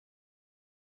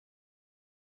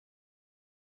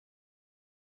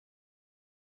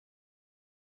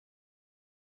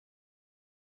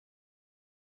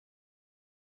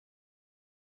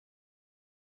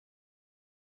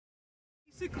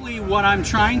Basically, what I'm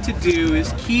trying to do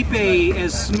is keep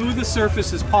as smooth a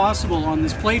surface as possible on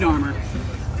this plate armor,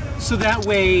 so that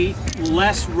way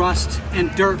less rust and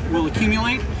dirt will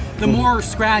accumulate. The more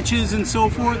scratches and so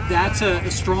forth, that's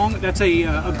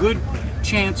a good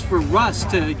chance for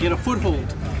rust to get a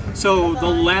foothold. So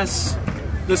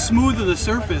the smoother the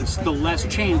surface, the less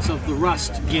chance of the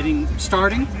rust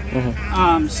starting.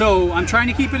 So I'm trying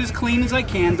to keep it as clean as I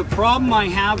can. The problem I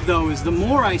have though is the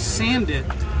more I sand it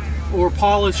or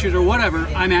polish it or whatever,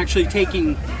 I'm actually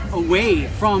taking away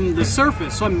from the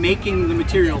surface, so I'm making the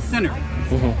material thinner.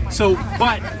 So,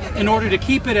 but in order to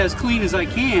keep it as clean as I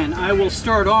can, I will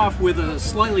start off with a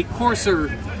slightly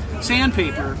coarser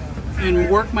sandpaper and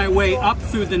work my way up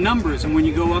through the numbers. And when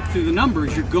you go up through the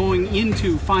numbers, you're going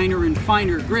into finer and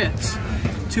finer grits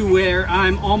to where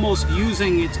I'm almost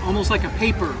using, it's almost like a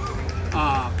paper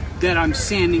that I'm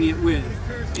sanding it with.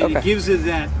 And it gives it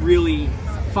that really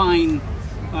fine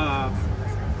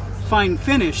fine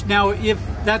finish. Now, if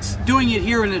that's doing it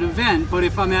here in an event, but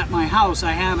if I'm at my house,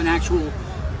 I have an actual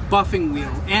buffing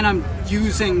wheel, and I'm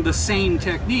using the same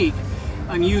technique.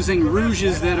 I'm using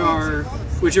rouges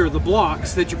which are the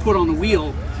blocks that you put on the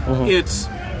wheel. It's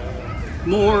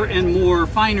more and more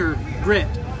finer grit,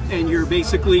 and you're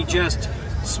basically just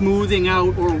smoothing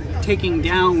out or taking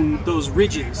down those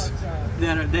ridges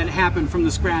that happen from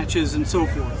the scratches and so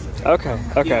forth. Okay.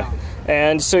 Yeah.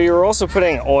 And so you were also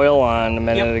putting oil on a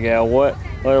minute ago. What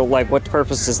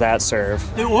purpose does that serve?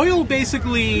 The oil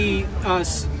basically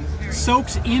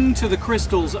soaks into the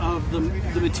crystals of the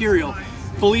material.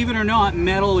 Believe it or not,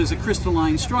 metal is a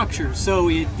crystalline structure, so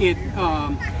the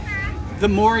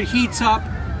more it heats up,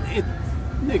 it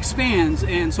expands,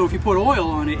 and so if you put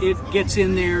oil on it, it gets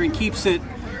in there and keeps it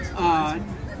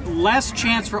less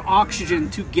chance for oxygen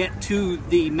to get to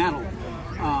the metal.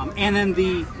 And then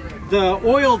the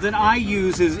oil that I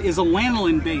use is a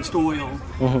lanolin-based oil.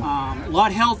 A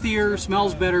lot healthier,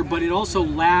 smells better, but it also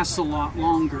lasts a lot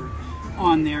longer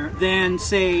on there than,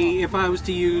 say, if I was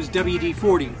to use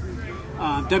WD-40.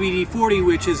 WD-40,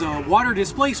 which is a water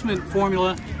displacement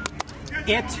formula,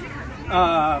 it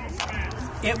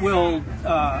will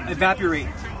evaporate,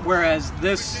 whereas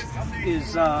this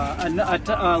is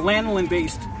a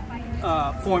lanolin-based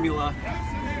formula,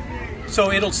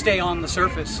 so it'll stay on the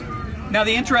surface. Now,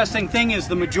 the interesting thing is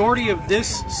the majority of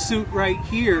this suit right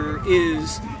here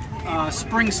is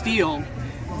spring steel.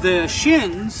 The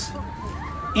shins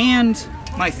and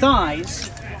my thighs,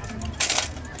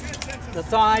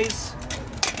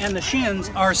 and the shins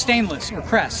are stainless or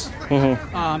crest.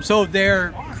 So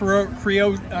they're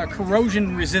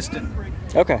corrosion resistant.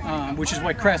 Which is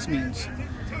what crest means.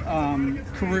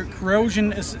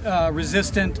 Corrosion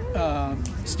resistant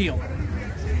steel.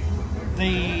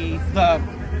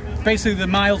 Basically the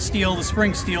mild steel, the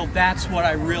spring steel, that's what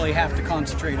I really have to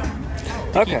concentrate on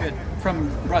to keep it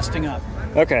from rusting up.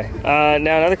 Now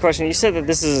another question. You said that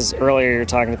this is, earlier you're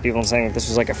talking to people and saying that this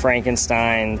was like a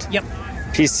Frankenstein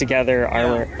pieced together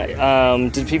armor.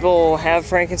 Did people have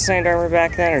Frankenstein armor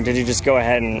back then, or did you just go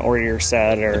ahead and order your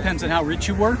set? Or depends on how rich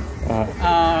you were.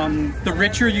 The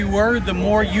richer you were, the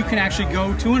more you can actually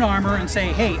go to an armor and say,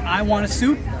 hey, I want a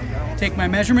suit, take my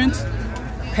measurements,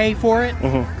 pay for it.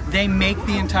 They make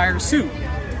the entire suit.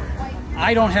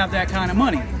 I don't have that kind of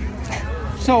money.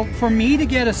 So for me to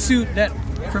get a suit that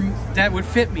would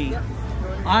fit me,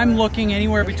 I'm looking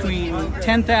anywhere between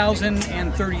 $10,000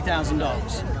 and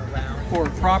 $30,000 for a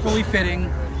properly fitting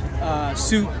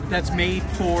suit that's made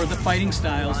for the fighting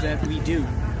styles that we do.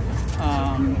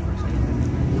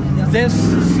 This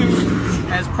suit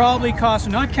has probably cost,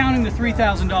 not counting the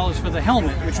 $3,000 for the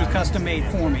helmet, which was custom made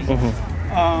for me.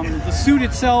 The suit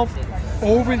itself,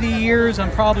 over the years,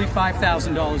 I'm probably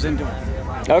 $5,000 into it.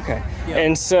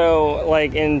 And so,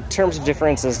 like, in terms of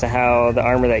differences to how the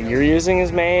armor that you're using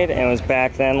is made and was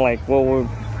back then, like, what would,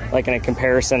 like, in a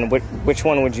comparison, which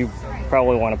one would you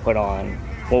probably want to put on?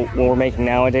 What we're making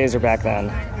nowadays or back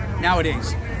then?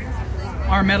 Nowadays.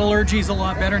 Our metallurgy is a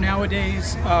lot better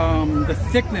nowadays. The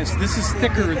thickness, this is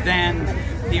thicker than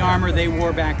the armor they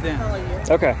wore back then.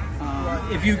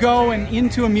 If you go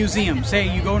into a museum, say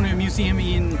you go into a museum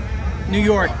in New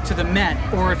York to the Met,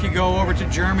 or if you go over to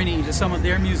Germany to some of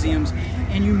their museums,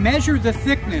 and you measure the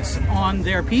thickness on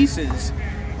their pieces,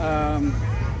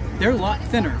 they're a lot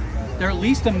thinner. They're at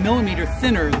least a millimeter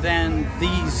thinner than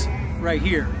these right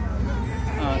here,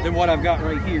 than what I've got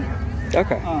right here. All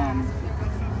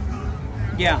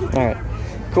right,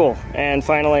 cool. And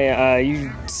finally,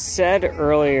 you said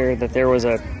earlier that there was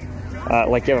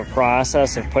like you have a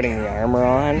process of putting the armor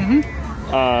on.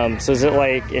 So is it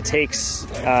like it takes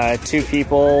 2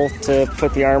 people to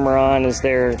put the armor on? Is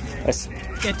there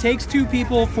It takes 2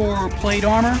 people for plate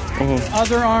armor.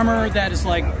 Other armor that is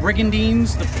like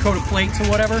brigandines, the coat of plates or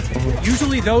whatever,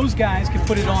 usually those guys can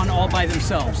put it on all by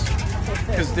themselves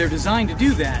because they're designed to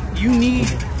do that. You need,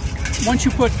 once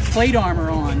you put plate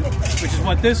armor on, which is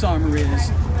what this armor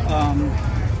is,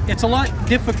 it's a lot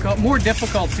more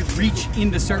difficult to reach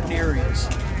into certain areas.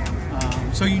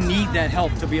 So you need that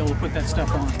help to be able to put that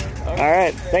stuff on. All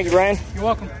right. Thank you, Bryan. You're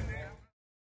welcome.